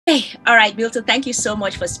Hey, all right, Milton, thank you so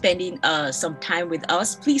much for spending some time with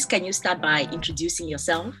us. Please, can you start by introducing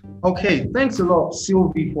yourself? Okay, thanks a lot,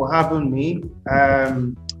 Sylvie, for having me.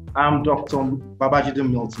 I'm Dr. Babajide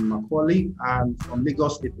Milton Macaulay. I'm from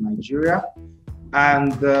Lagos State, Nigeria.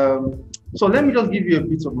 And so let me just give you a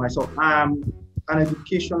bit of myself. I'm an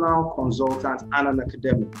educational consultant and an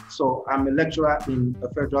academic. So I'm a lecturer in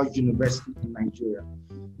a federal university in Nigeria.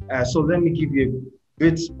 So let me give you a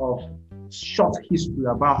bit of short history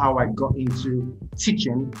about how I got into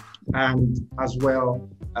teaching and as well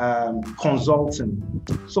consulting.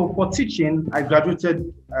 So for teaching, I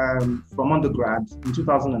graduated from undergrad in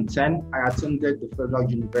 2010. I attended the Federal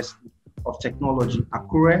University of Technology,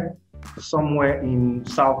 Akure, somewhere in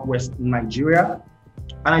southwest Nigeria.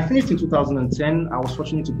 And I finished in 2010. I was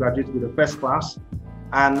fortunate to graduate with a first class.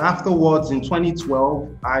 And afterwards, in 2012,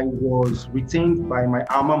 I was retained by my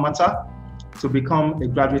alma mater to become a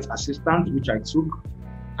graduate assistant, which I took.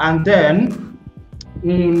 And then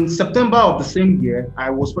in September of the same year, I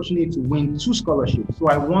was fortunate to win 2 scholarships. So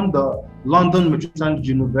I won the London Metropolitan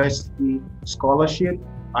University scholarship.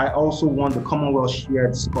 I also won the Commonwealth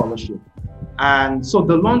Shared Scholarship. And so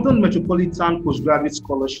the London Metropolitan Postgraduate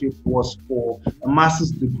Scholarship was for a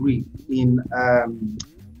master's degree in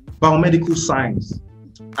biomedical science.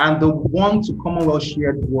 And the one to Commonwealth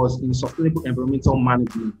Shared was in sustainable environmental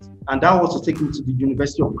management. And that was to take me to the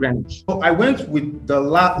University of Greenwich. So I went with the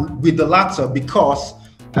latter because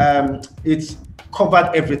it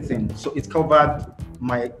covered everything. So it covered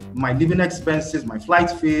my living expenses, my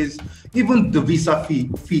flight fees, even the visa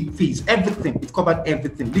fees, everything. It covered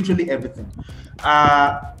everything, literally everything.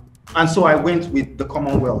 And so I went with the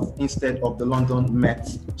Commonwealth instead of the London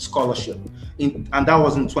Met Scholarship, and that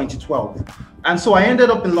was in 2012. And so I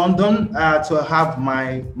ended up in London to have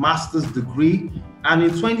my master's degree. And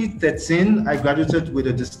in 2013, I graduated with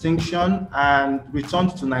a distinction and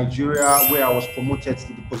returned to Nigeria, where I was promoted to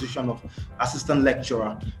the position of assistant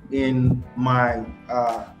lecturer in my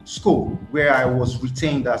school, where I was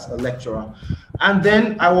retained as a lecturer. And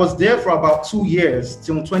then I was there for about 2 years,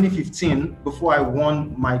 till 2015, before I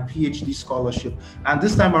won my PhD scholarship. And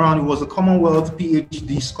this time around, it was a Commonwealth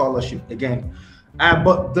PhD scholarship again.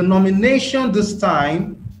 But the nomination this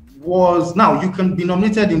time was, now you can be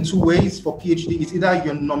nominated in 2 ways for PhD. It's either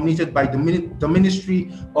you're nominated by the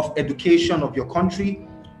Ministry of Education of your country,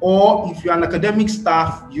 or if you're an academic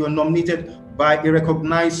staff, you're nominated by a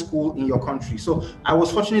recognized school in your country. So I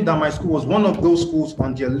was fortunate that my school was one of those schools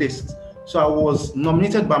on their list. So I was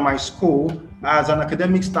nominated by my school as an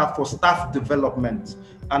academic staff for staff development,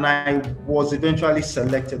 and I was eventually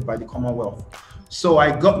selected by the Commonwealth. So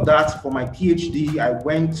I got that for my PhD. I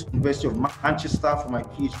went to the University of Manchester for my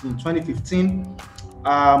PhD in 2015.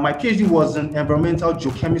 My PhD was in environmental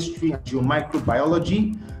geochemistry and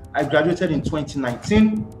geomicrobiology. I graduated in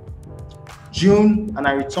 2019, June, and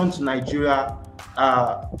I returned to Nigeria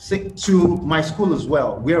to my school as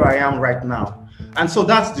well, where I am right now. And so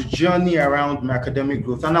that's the journey around my academic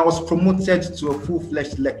growth. And I was promoted to a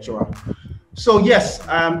full-fledged lecturer. So yes,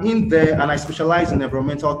 I'm in there and I specialize in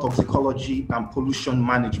environmental toxicology and pollution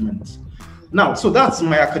management. Now, so that's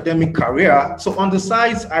my academic career. So on the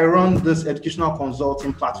side, I run this educational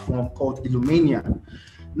consulting platform called Illumania.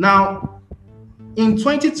 Now, in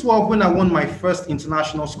 2012, when I won my first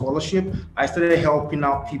international scholarship, I started helping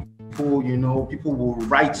out people. You know, people will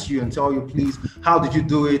write you and tell you, please, how did you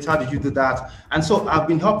do it? How did you do that? And so I've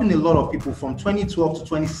been helping a lot of people from 2012 to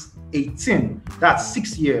 2018. That's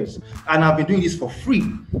 6 years. And I've been doing this for free.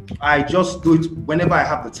 I just do it whenever I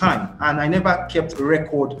have the time. And I never kept a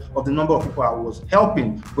record of the number of people I was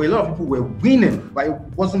helping. But a lot of people were winning, but it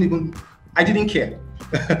wasn't even, I didn't care.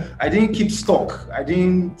 I didn't keep stock. I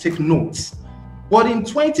didn't take notes. But in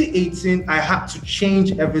 2018, I had to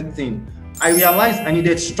change everything. I realized I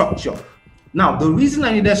needed structure. Now, the reason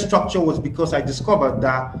I needed structure was because I discovered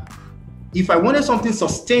that if I wanted something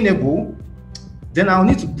sustainable, then I'll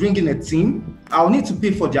need to bring in a team. I'll need to pay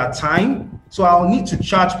for their time. So I'll need to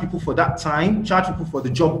charge people for that time, charge people for the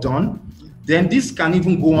job done. Then this can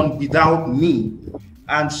even go on without me.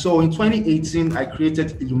 And so in 2018, I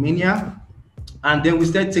created Illumania. And then we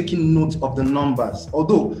started taking note of the numbers.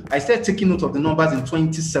 Although I started taking note of the numbers in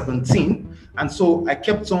 2017. And so I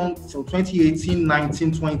kept on from 2018,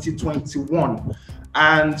 19, 20, 21.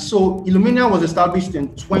 And so Illumania was established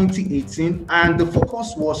in 2018. And the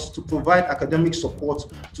focus was to provide academic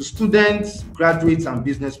support to students, graduates, and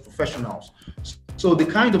business professionals. So the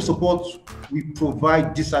kind of support we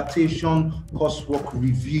provide: dissertation, coursework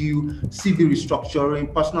review, CV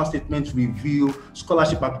restructuring, personal statement review,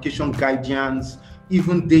 scholarship application guidance,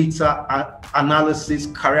 even data analysis,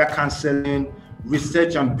 career counseling,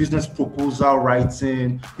 research and business proposal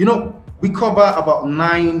writing. You know, we cover about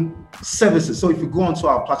 9 services. So if you go onto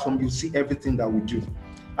our platform, you'll see everything that we do.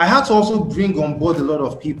 I had to also bring on board a lot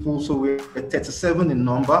of people. So we're 37 in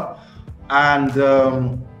number. And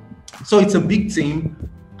so it's a big team.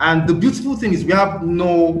 And the beautiful thing is we have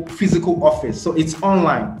no physical office. So it's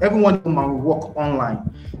online. Everyone will work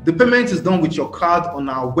online. The payment is done with your card on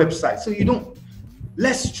our website. So you don't,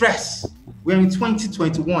 less stress. We're in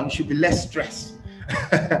 2021, it should be less stress.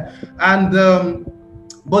 And,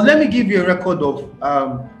 but let me give you a record of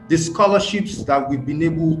the scholarships that we've been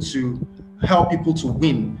able to help people to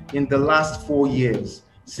win in the last 4 years,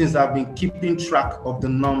 since I've been keeping track of the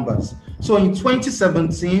numbers. So in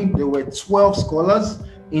 2017, there were 12 scholars.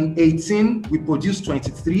 In 18, we produced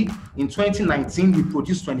 23. In 2019, we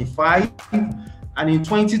produced 25. And in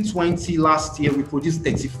 2020, last year, we produced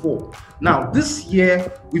 34. Now, this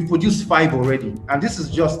year, we've produced 5 already. And this is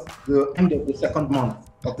just the end of the second month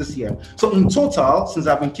of this year. So in total, since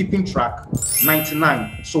I've been keeping track,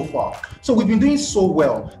 99 so far. So we've been doing so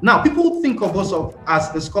well. Now, people think of us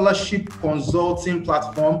as a scholarship consulting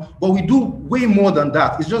platform, but we do way more than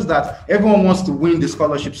that. It's just that everyone wants to win the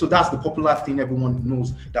scholarship. So that's the popular thing everyone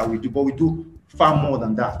knows that we do, but we do far more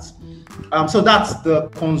than that. So that's the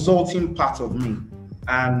consulting part of me.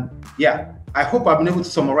 And yeah, I hope I've been able to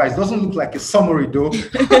summarize. It doesn't look like a summary though,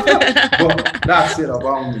 but that's it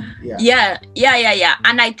about me. Yeah.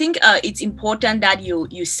 And I think it's important that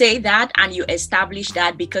you say that and you establish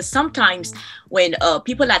that, because sometimes when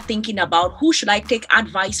people are thinking about who should I take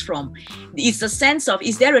advice from, it's a sense of,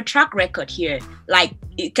 is there a track record here? Like,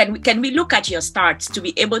 can we look at your starts to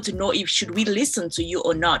be able to know if should we listen to you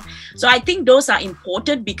or not? So I think those are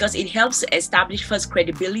important because it helps to establish first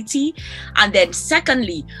credibility, and then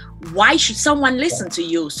secondly, why should someone listen to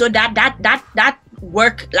you? So that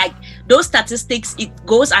work, like those statistics, it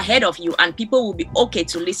goes ahead of you and people will be okay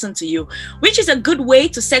to listen to you, which is a good way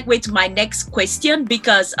to segue to my next question,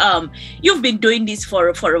 because you've been doing this for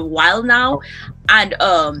a while now, and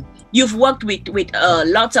you've worked with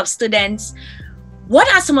lots of students. What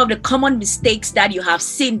are some of the common mistakes that you have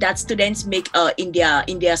seen that students make in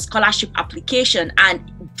their scholarship application?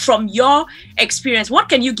 And from your experience, what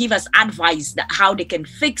can you give us advice that how they can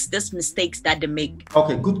fix these mistakes that they make?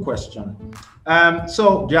 Okay, good question.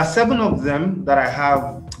 So there are 7 of them that I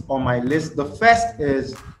have on my list. The first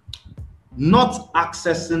is not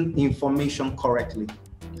accessing information correctly.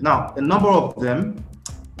 Now, a number of them,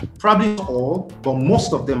 probably not all, but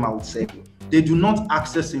most of them, I would say, they do not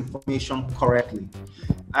access information correctly.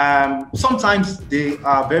 Sometimes they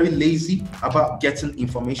are very lazy about getting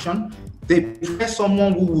information. They prefer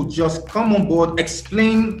someone who will just come on board,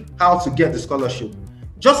 explain how to get the scholarship.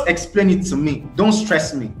 Just explain it to me. Don't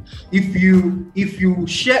stress me. If you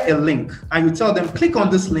share a link and you tell them, click on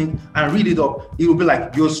this link and read it up, it will be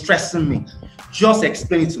like, you're stressing me. Just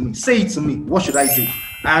explain it to me. Say it to me. What should I do?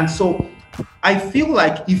 And so I feel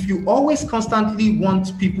like if you always constantly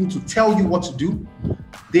want people to tell you what to do,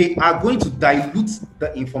 they are going to dilute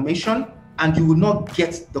the information and you will not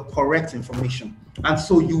get the correct information. And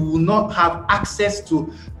so you will not have access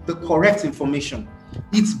to the correct information.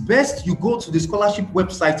 It's best you go to the scholarship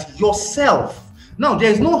website yourself. Now,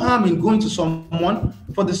 there is no harm in going to someone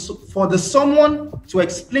for the someone to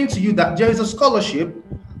explain to you that there is a scholarship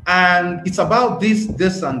and it's about this,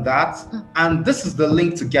 this, and that, and this is the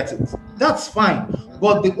link to get it. That's fine.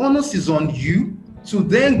 But the onus is on you to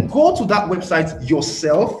then go to that website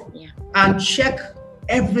yourself and check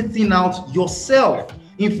everything out yourself.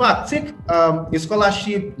 In fact, take a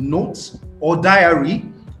scholarship note or diary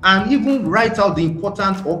and even write out the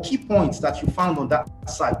important or key points that you found on that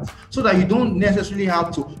site, so that you don't necessarily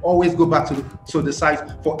have to always go back to the site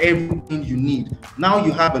for everything you need. Now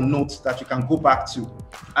you have a note that you can go back to,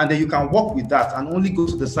 and then you can work with that and only go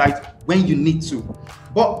to the site when you need to.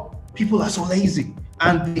 But people are so lazy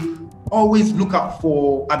and they always look out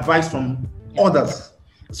for advice from others.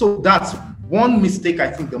 So that's one mistake I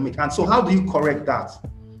think they'll make. And so how do you correct that?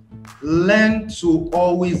 Learn to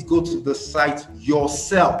always go to the site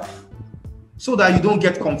yourself so that you don't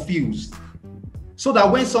get confused. So that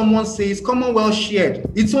when someone says Commonwealth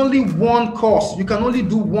shared, it's only one course. You can only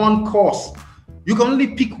do one course. You can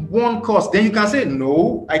only pick one course. Then you can say,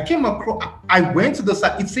 no, I went to the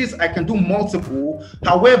site. It says I can do multiple.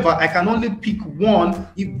 However, I can only pick one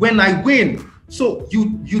when I win. So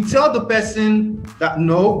you tell the person that,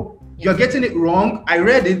 no, you're getting it wrong. I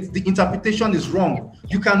read it. The interpretation is wrong.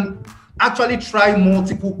 You can actually try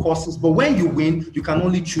multiple courses, but when you win, you can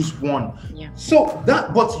only choose one. So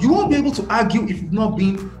but you won't be able to argue if you've not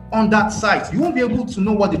been on that site. You won't be able to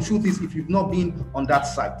know what the truth is if you've not been on that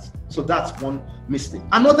site. So that's one mistake.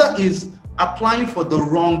 Another is applying for the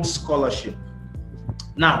wrong scholarship.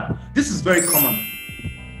 Now, this is very common.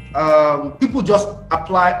 People just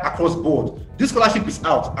apply across board. This scholarship is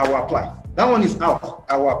out, I will apply. That one is out,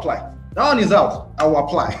 I will apply. That one is out, I will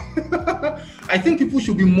apply. I think people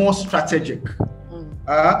should be more strategic.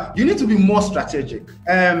 You need to be more strategic.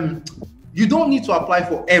 You don't need to apply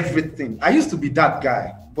for everything. I used to be that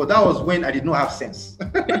guy, but that was when I did not have sense.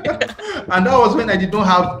 And that was when I did not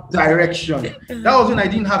have direction. That was when I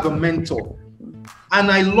didn't have a mentor. And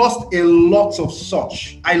I lost a lot of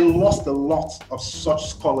such. I lost a lot of such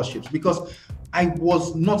scholarships because I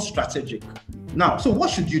was not strategic. Now, so what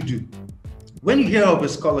should you do? When you hear of a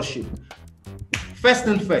scholarship, first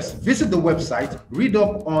thing first, visit the website, read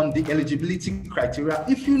up on the eligibility criteria.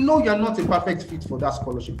 If you know you're not a perfect fit for that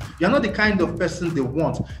scholarship, you're not the kind of person they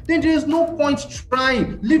want, then there is no point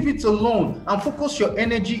trying. Leave it alone and focus your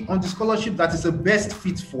energy on the scholarship that is the best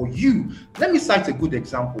fit for you. Let me cite a good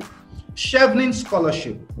example. Chevening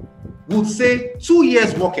scholarship would say 2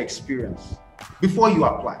 years work experience before you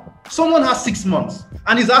apply. Someone has 6 months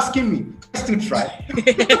and is asking me, still try.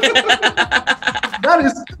 That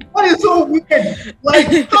is so weird.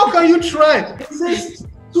 Like, how can you try? It says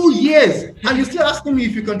 2 years and you're still asking me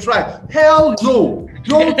if you can try. Hell no,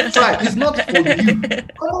 don't try. It's not for you.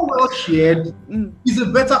 Commonwealth shared is a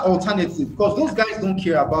better alternative because those guys don't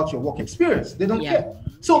care about your work experience. They don't care.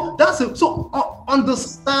 So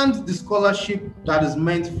understand the scholarship that is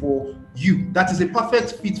meant for you. That is a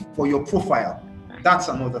perfect fit for your profile. That's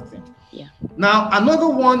another thing. Yeah. Now, another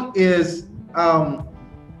one is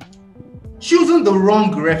choosing the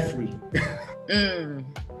wrong referee.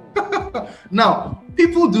 Now,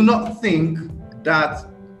 people do not think that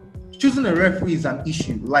choosing a referee is an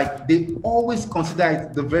issue. Like, they always consider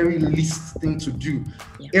it the very least thing to do.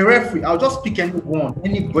 A referee, I'll just pick anyone,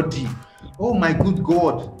 anybody. Oh my good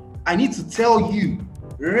God, I need to tell you,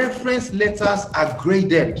 reference letters are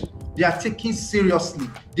graded. They are taken seriously.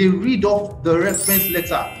 They read off the reference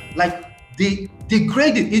letter. Like, they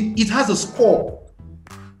grade it. It has a score.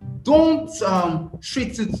 Don't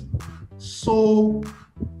treat it so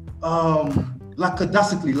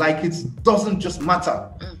lackadaisically, like it doesn't just matter.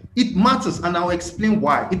 It matters, and I'll explain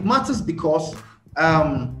why. It matters because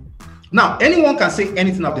now anyone can say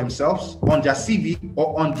anything of themselves on their CV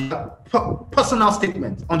or on their personal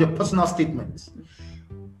statement,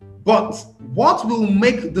 But what will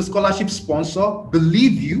make the scholarship sponsor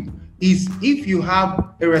believe you is if you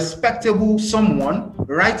have a respectable someone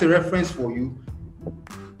write a reference for you,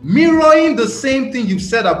 mirroring the same thing you've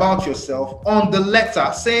said about yourself on the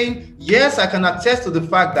letter, saying, yes, I can attest to the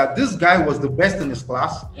fact that this guy was the best in his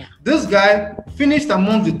class. Yeah. This guy finished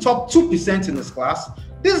among the top 2% in his class.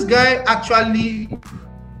 This guy actually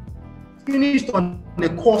finished on a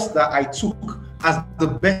course that I took as the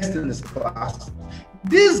best in his class.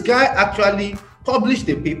 This guy actually published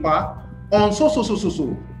a paper on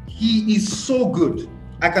so. He is so good.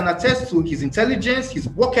 I can attest to his intelligence, his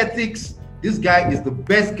work ethics. This guy is the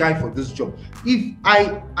best guy for this job. If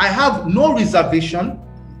I have no reservation,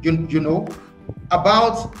 you know,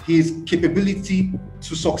 about his capability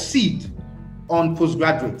to succeed on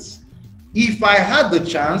postgraduates. If I had the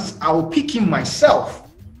chance, I would pick him myself.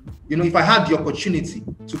 You know, if I had the opportunity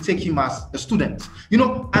to take him as a student, you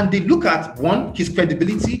know, and they look at one, his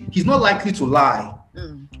credibility, he's not likely to lie.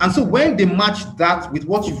 And so when they match that with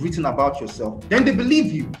what you've written about yourself, then they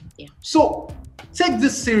believe you. Yeah. So take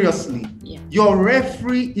this seriously. Yeah. Your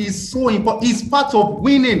referee is so important. It's part of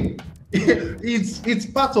winning. it's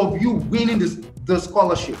part of you winning the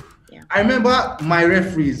scholarship. Yeah. I remember my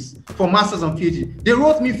referees for masters and PhD. They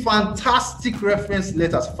wrote me fantastic reference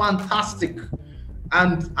letters, fantastic.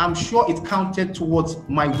 And I'm sure it counted towards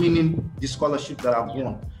my winning the scholarship that I've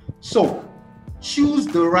won. So choose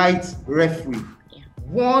the right referee. Yeah.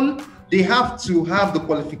 One, they have to have the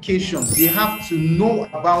qualifications. They have to know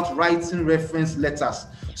about writing reference letters.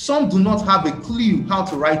 Some do not have a clue how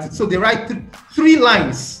to write it. So they write 3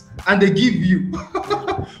 lines and they give you.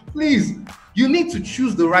 Please, you need to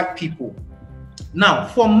choose the right people. Now,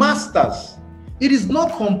 for masters, it is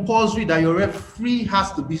not compulsory that your referee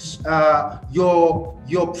has to be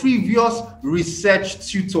your previous research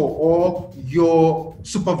tutor or your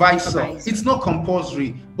supervisor. It's not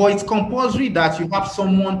compulsory, but it's compulsory that you have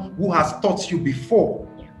someone who has taught you before,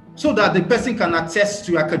 so that the person can attest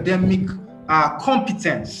to academic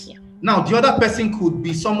competence. Yeah. Now, the other person could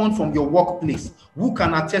be someone from your workplace who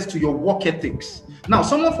can attest to your work ethics. Now,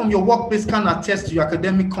 someone from your workplace can attest to your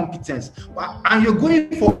academic competence, and you're going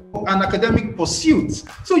for an academic pursuit.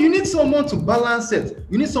 So you need someone to balance it.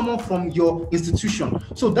 You need someone from your institution.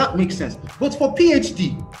 So that makes sense. But for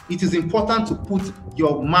PhD, it is important to put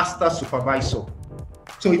your master supervisor.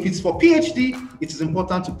 So if it's for PhD, it is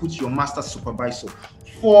important to put your master's supervisor.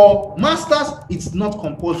 For masters, it's not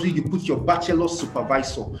compulsory. You put your bachelor's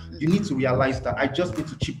supervisor. You need to realize that. I just need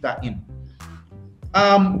to chip that in.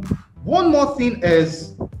 One more thing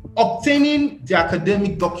is obtaining the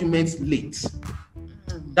academic documents late.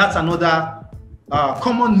 That's another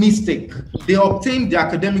common mistake. They obtain the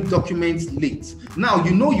academic documents late. Now,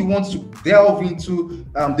 you know you want to delve into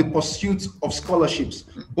the pursuit of scholarships,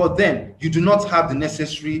 but then you do not have the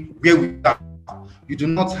necessary wherewithal. You do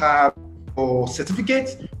not have your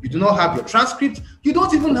certificate, you do not have your transcript, you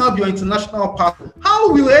don't even have your international passport.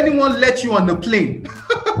 How will anyone let you on the plane?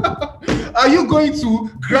 Are you going to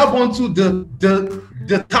grab onto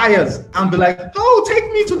the tires and be like, oh,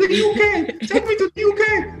 take me to the UK, take me to the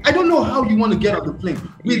UK? I don't know how you want to get on the plane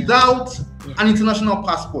without an international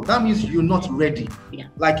passport. That means you're not ready.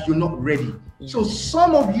 Like you're not ready. So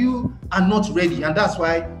some of you are not ready, and that's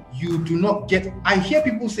why you do not get. I hear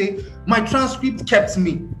people say, my transcript kept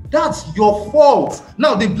me. That's your fault.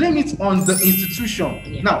 Now they blame it on the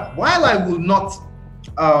institution. Now, while I will not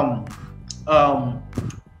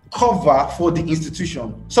cover for the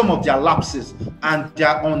institution some of their lapses and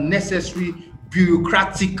their unnecessary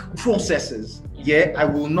bureaucratic processes, I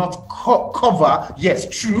will not cover. Yes,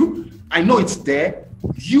 true, I know it's there.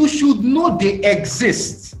 You should know they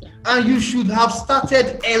exist, and you should have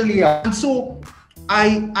started earlier. And so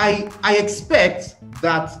I expect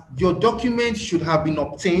that your document should have been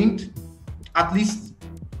obtained at least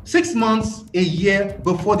 6 months, a year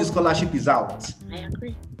before the scholarship is out. I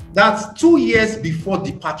agree. That's 2 years before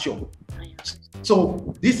departure.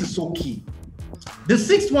 So this is so key. The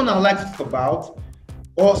sixth one I'd like to talk about,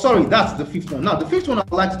 or sorry, that's the fifth one. Now, the fifth one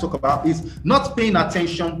I'd like to talk about is not paying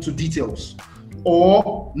attention to details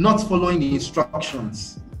or not following the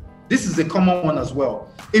instructions. This is a common one as well.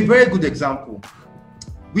 A very good example.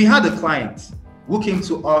 We had a client who came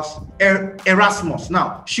to us, Erasmus.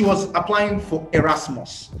 Now, she was applying for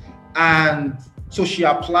Erasmus. And so she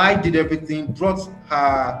applied, did everything, brought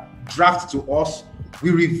her draft to us.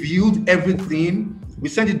 We reviewed everything. We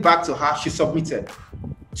sent it back to her. She submitted.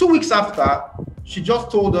 2 weeks after, she just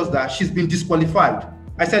told us that she's been disqualified.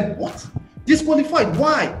 I said, what? Disqualified?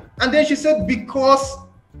 Why? And then she said, because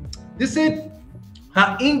they said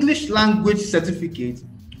her English language certificate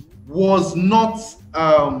was not,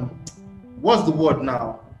 what's the word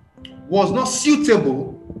now? Was not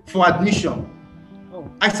suitable for admission.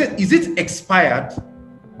 I said, is it expired?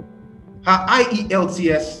 Her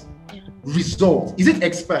IELTS result, is it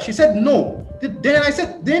expired? She said, no. Then I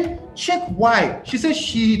said, then check why. She said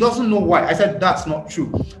she doesn't know why. I said, that's not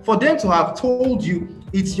true. For them to have told you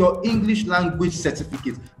it's your English language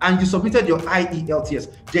certificate and you submitted your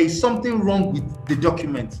IELTS, there is something wrong with the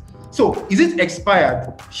document. So is it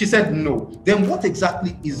expired? She said, no. Then what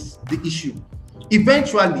exactly is the issue?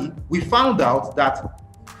 Eventually, we found out that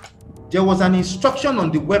there was an instruction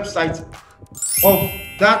on the website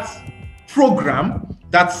of that program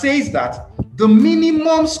that says that the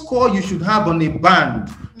minimum score you should have on a band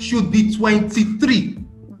should be 23.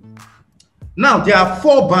 Now, there are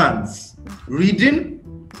 4 bands: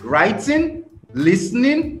 reading, writing,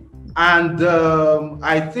 listening, and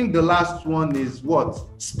I think the last one is what?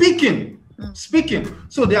 Speaking. Speaking.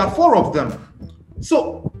 So there are 4 of them.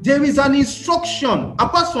 So there is an instruction,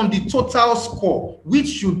 apart from the total score, which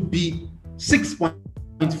should be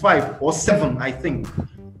 6.5 or 7, I think.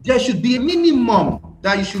 There should be a minimum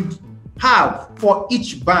that you should have for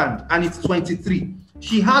each band, and it's 23.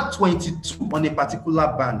 She had 22 on a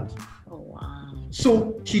particular band. Oh, wow.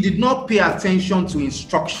 So she did not pay attention to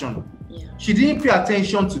instruction. She didn't pay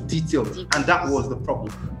attention to details, and that was the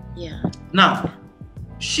problem. Now,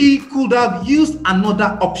 she could have used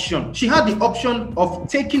another option. She had the option of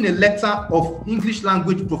taking a letter of English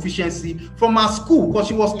language proficiency from her school because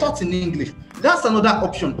she was taught in English. That's another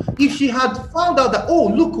option. If she had found out that, oh,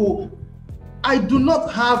 look, I do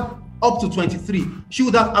not have up to 23, she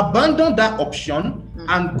would have abandoned that option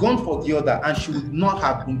and gone for the other, and she would not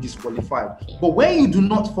have been disqualified. But when you do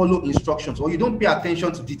not follow instructions or you don't pay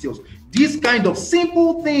attention to details, these kind of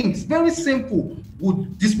simple things, very simple,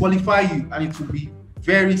 would disqualify you, and it would be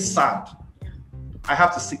very sad. I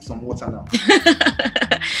have to sip some water now.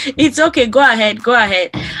 It's okay. Go ahead.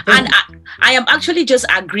 And I am actually just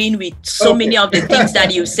agreeing with so many of the things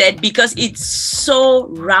that you said, because it's so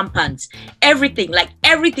rampant.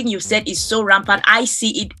 Everything you said is so rampant. I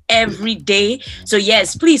see it every day. So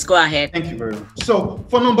yes, please go ahead. Thank you very much. So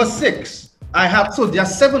for number 6, so there are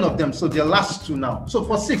 7 of them. So there are last 2 now. So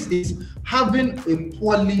for 6 is having a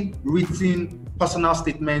poorly written personal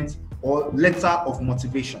statement or letter of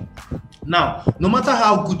motivation. Now, no matter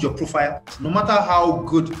how good your profile is, no matter how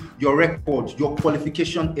good your record, your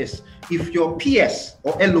qualification is, if your PS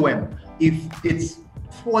or LOM, if it's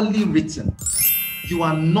poorly written, you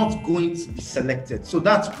are not going to be selected. So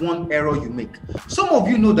that's one error you make. Some of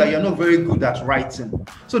you know that you're not very good at writing.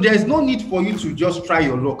 So there is no need for you to just try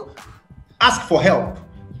your luck. Ask for help.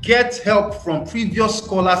 Get help from previous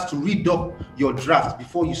scholars to read up your draft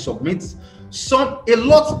before you submit. A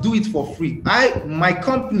lot do it for free. My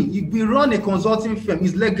company, we run a consulting firm,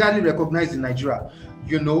 is legally recognized in Nigeria,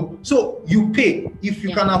 you know. So you pay. If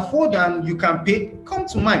you can afford and you can pay, come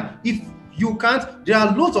to mine. If you can't, there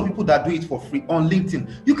are loads of people that do it for free on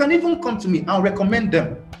LinkedIn. You can even come to me, I'll recommend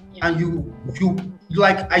them. And you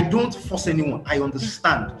like, I don't force anyone. I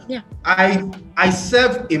understand. I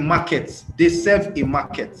serve a market. They serve a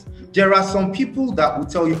market. There are some people that will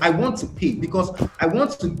tell you, I want to pay because I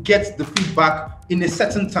want to get the feedback in a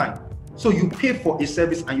certain time. So you pay for a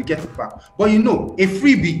service and you get it back. But you know, a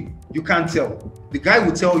freebie, you can't tell. The guy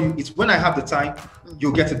will tell you, it's when I have the time,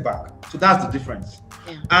 you'll get it back. So that's the difference.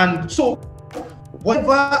 And so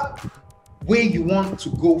whatever way you want to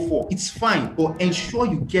go for, it's fine, but ensure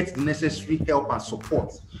you get the necessary help and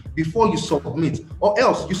support before you submit, or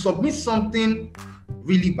else you submit something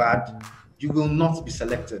really bad, you will not be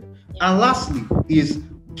selected. And lastly is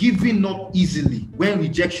giving up easily when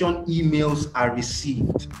rejection emails are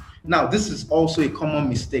received. Now, this is also a common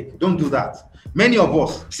mistake. Don't do that. Many of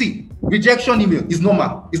us, see, rejection email is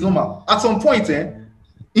normal. It's normal. At some point,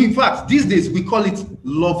 in fact, these days we call it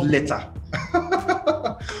love letter.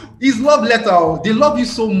 It's love letter. They love you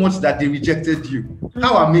so much that they rejected you.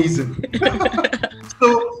 How amazing.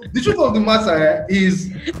 So the truth of the matter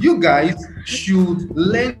is you guys should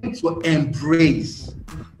learn to embrace.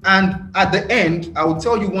 And at the end, I will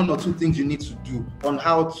tell you one or two things you need to do on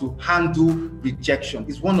how to handle rejection.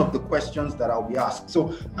 It's one of the questions that I'll be asked.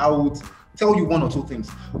 So I would tell you one or two things.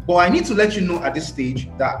 But I need to let you know at this stage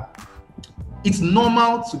that it's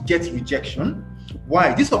normal to get rejection.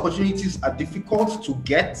 Why? These opportunities are difficult to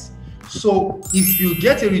get. So if you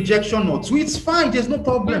get a rejection or two, it's fine. There's no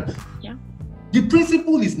problem. Yeah. The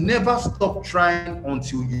principle is never stop trying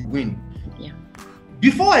until you win. Yeah.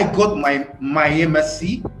 Before I got my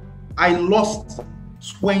MSc, I lost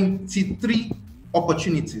 23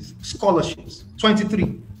 opportunities, scholarships,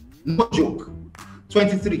 23. No joke,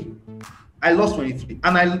 23. I lost 23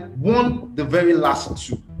 and I won the very last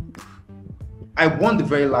two.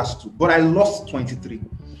 But I lost 23.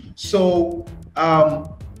 So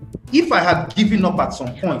if I had given up at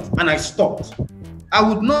some point and I stopped, I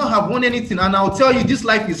would not have won anything. And I'll tell you, this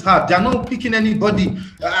life is hard. They're not picking anybody.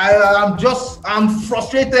 I'm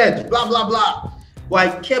frustrated, blah, blah, blah. But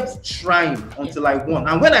I kept trying until I won.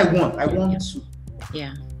 And when I won too.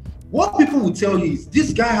 Yeah. What people will tell you is,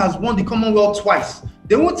 this guy has won the Commonwealth twice.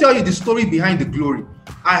 They won't tell you the story behind the glory.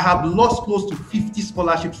 I have lost close to 50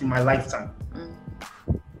 scholarships in my lifetime.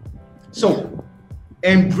 So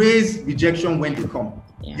embrace rejection when they come.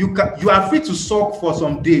 Yeah. You are free to sulk for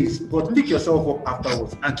some days, but pick yourself up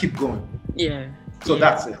afterwards and keep going. Yeah. So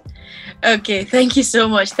that's it. Okay. Thank you so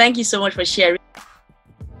much. Thank you so much for sharing.